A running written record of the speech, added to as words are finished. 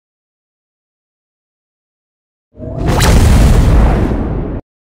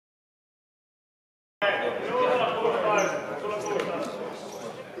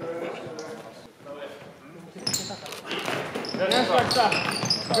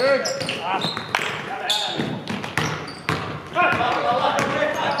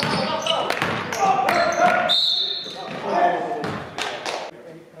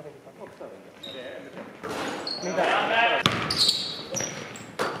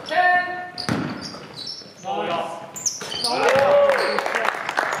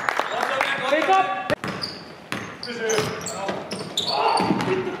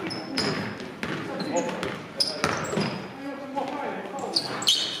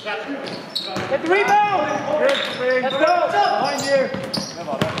Get the rebound! Let's go! Behind you!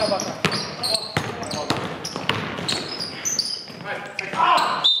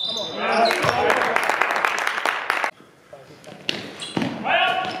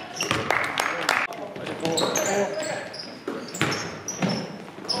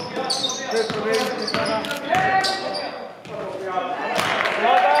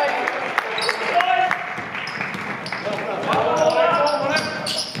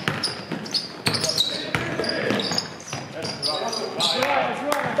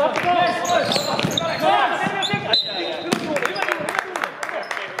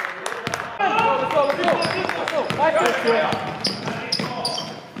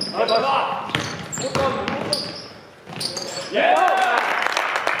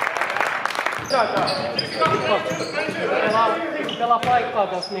 Pelaa paikkaa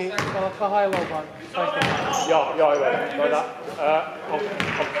tossa, niin pelatkaa high-low vaan. Joo, hyvä.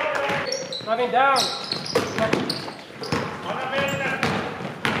 Driving down!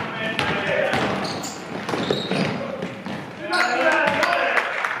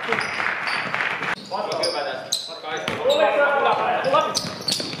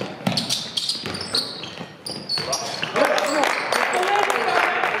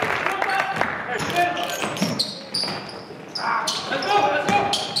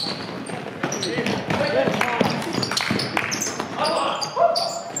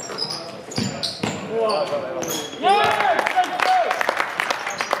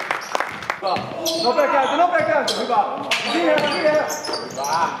 Nopea kääntö, hyvä. Siihen. Hyvä.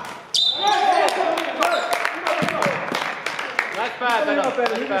 Näet päätä.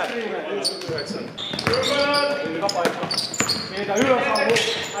 Hyvä paikka. Siitä ylös on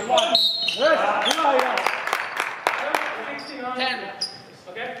hyvä ihan. 10.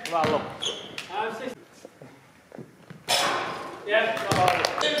 Okay. Hyvä loppu. Yes.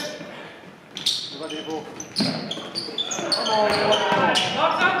 Hyvä Dibu.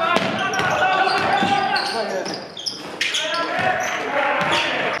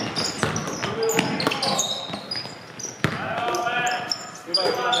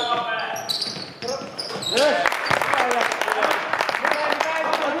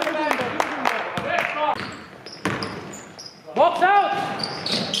 Box out!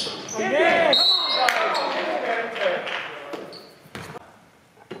 Yeah.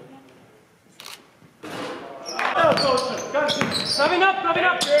 Rubbing up!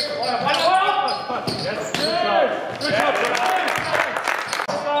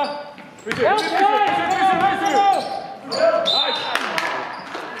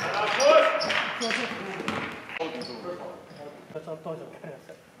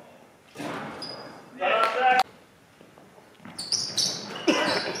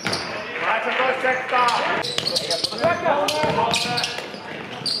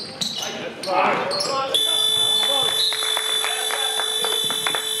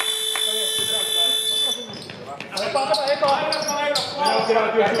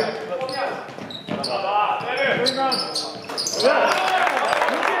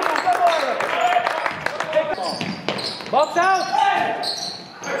 Box out!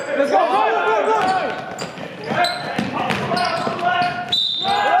 Let's go!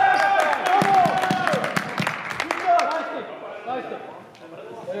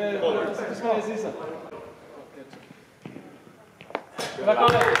 Hyvä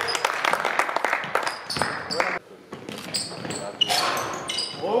kaveri.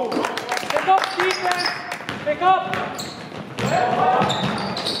 Pick up, defense! Pick up!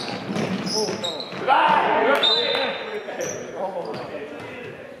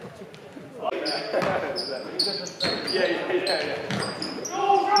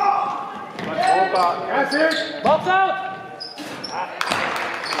 Box out!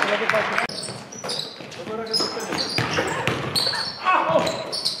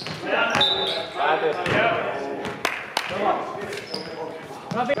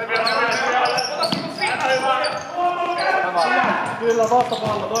 Kyllä,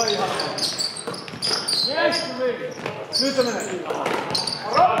 vastapallo, toi ihan. Nyt se menee.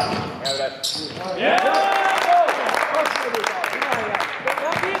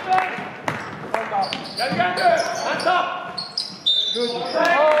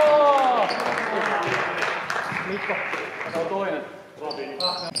 Mikko, se on toinen.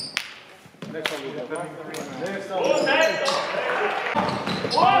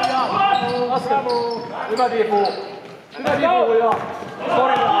 Hyvä tiipuu. Hyvä tiipuu ja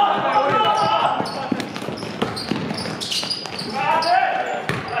koripallo.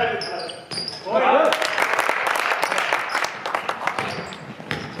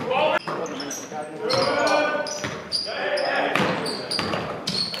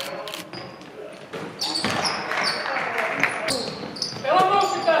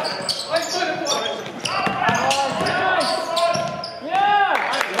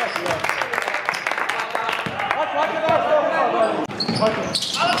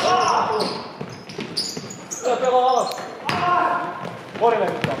 Pelaa alas. Korille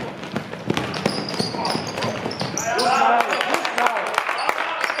mitään. Just näin.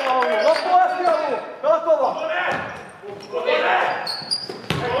 Loppu asti joku. Pelaa kova.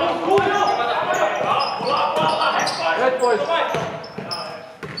 Head pois.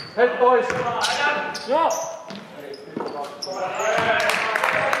 Head pois. Joo.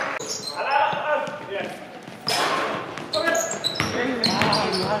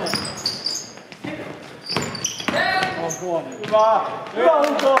 Hyvä! Hyvä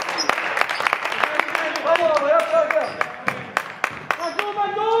Hunko! Vamos, jatkaa oikein!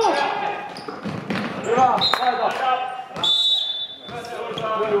 Tuu! Hyvä, laita!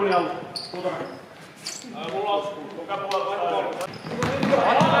 Hyvä Juni alla. Mulla on kuka puolella.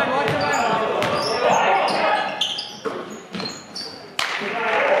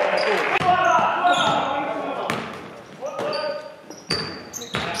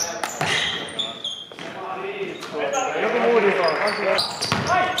 Joku muu niin on.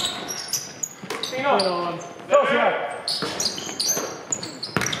 Siinä on. Se on siellä.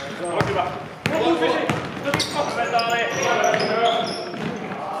 On hyvä. Vetää lehti.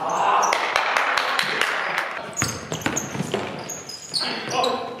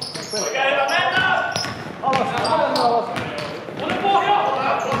 Oikein hyvä, mennään! Alas. Tuli pohja!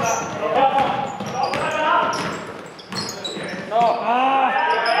 No.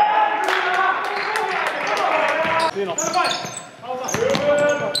 Siinä on.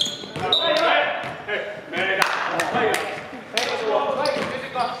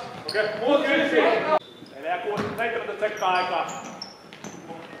 Okei, muut kylsiin. 7 sekkaa aikaa.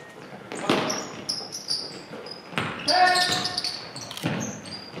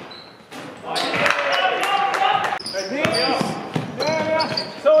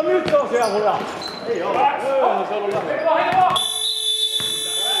 Se on nyt se on siellä huja. Ei oo. Se on ollut lähellä.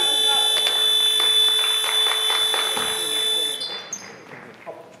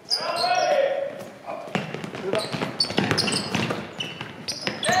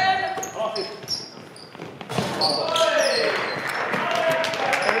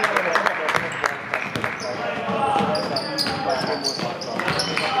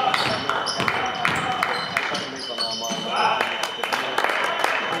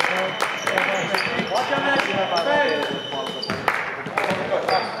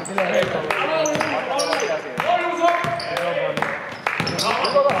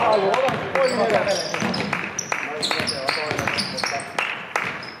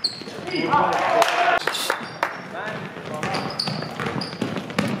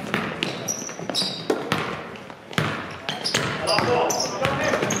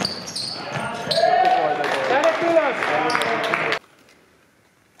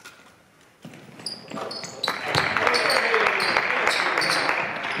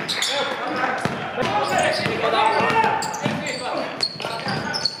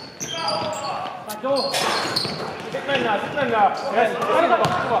 Sitten mennään. Yes. Hyvä.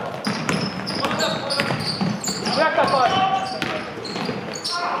 Hyökkää kai.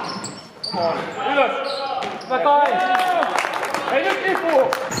 Ylös. Hyvä kai. Ei nyt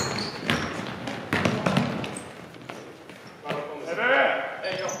tipu.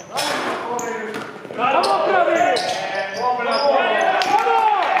 Ei oo. Come on, Kravi!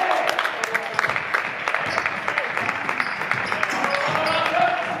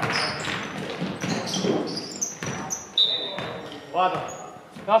 Vaata.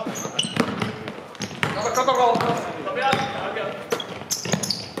 Kato kautta.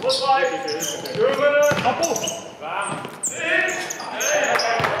 Apu!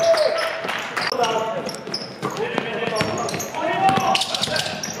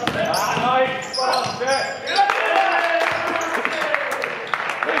 Nice!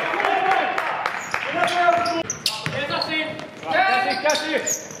 Käsi!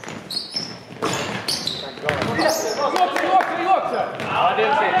 Juokse!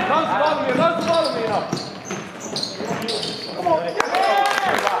 Tanssi valmiina!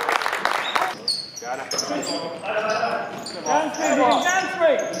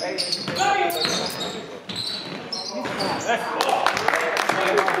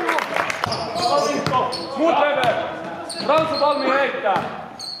 Muut leveä! Ransu valmiin heittää!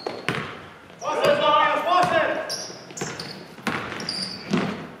 Vasen!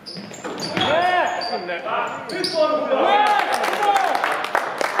 Nyt on!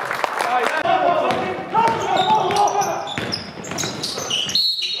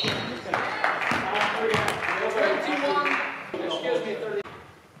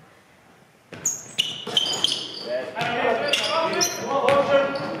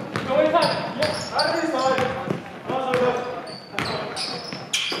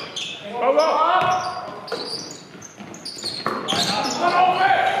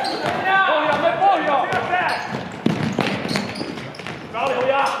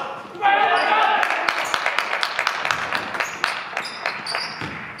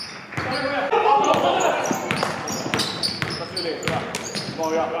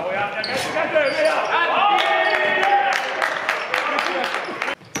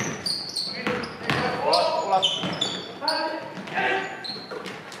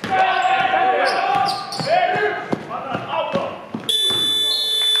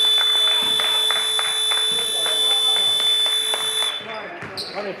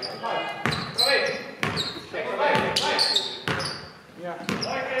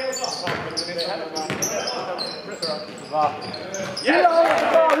 Hyvä!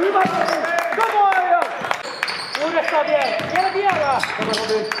 Come on! Uudestaan vielä!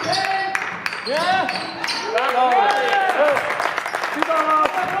 Vielä!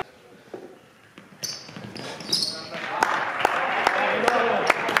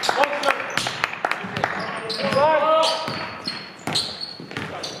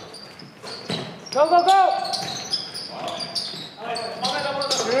 Go, go, go!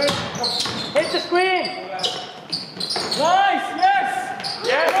 Hit the screen! Nice! Yes!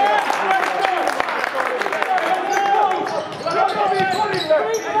 Yes!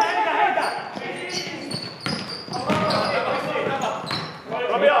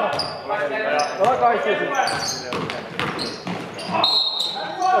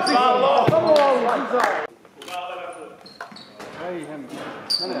 Ei hemmi.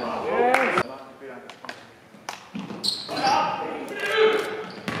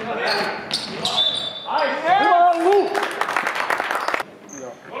 Hyvä Lu!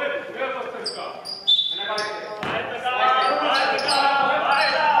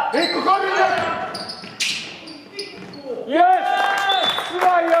 Mikko Karille! Yes!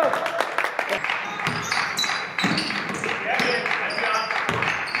 Hyvä Ian!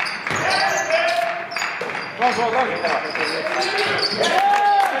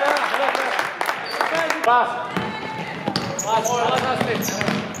 Pass!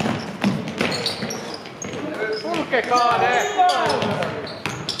 Sulkekaa ne!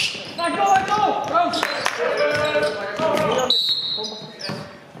 Let go! 13!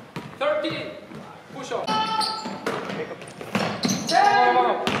 Push on!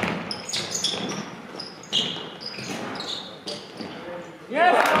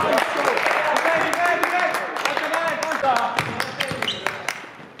 Yes!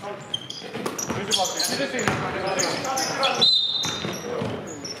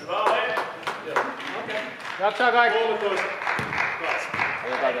 Jatkaa kaikki.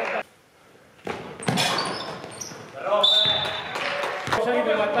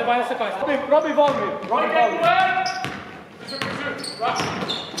 Robi valmiin.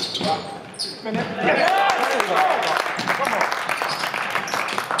 Mene.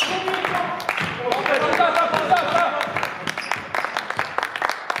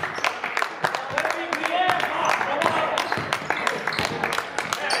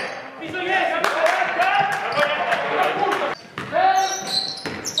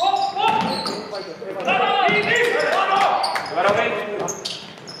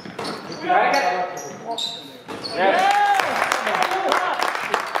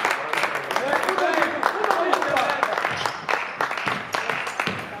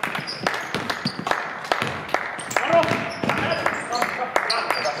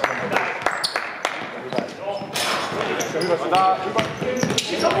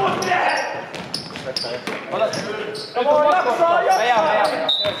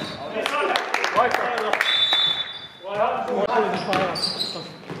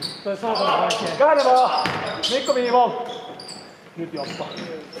 Käänne vaan! Mikko viivoon! Nyt Joppa.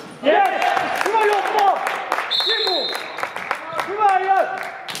 Yes! Hyvä Joppa! Sivu! Hyvä jäi!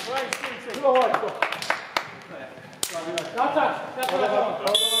 Hyvä hoitto.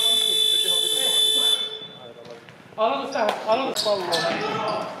 Aloitus tähän, aloitus palloon.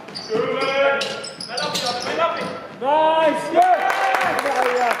 Nice! Yeah!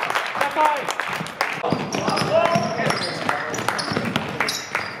 Hyvä! Takai!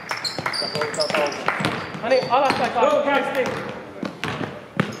 No niin, alaspäin taas. Go casting!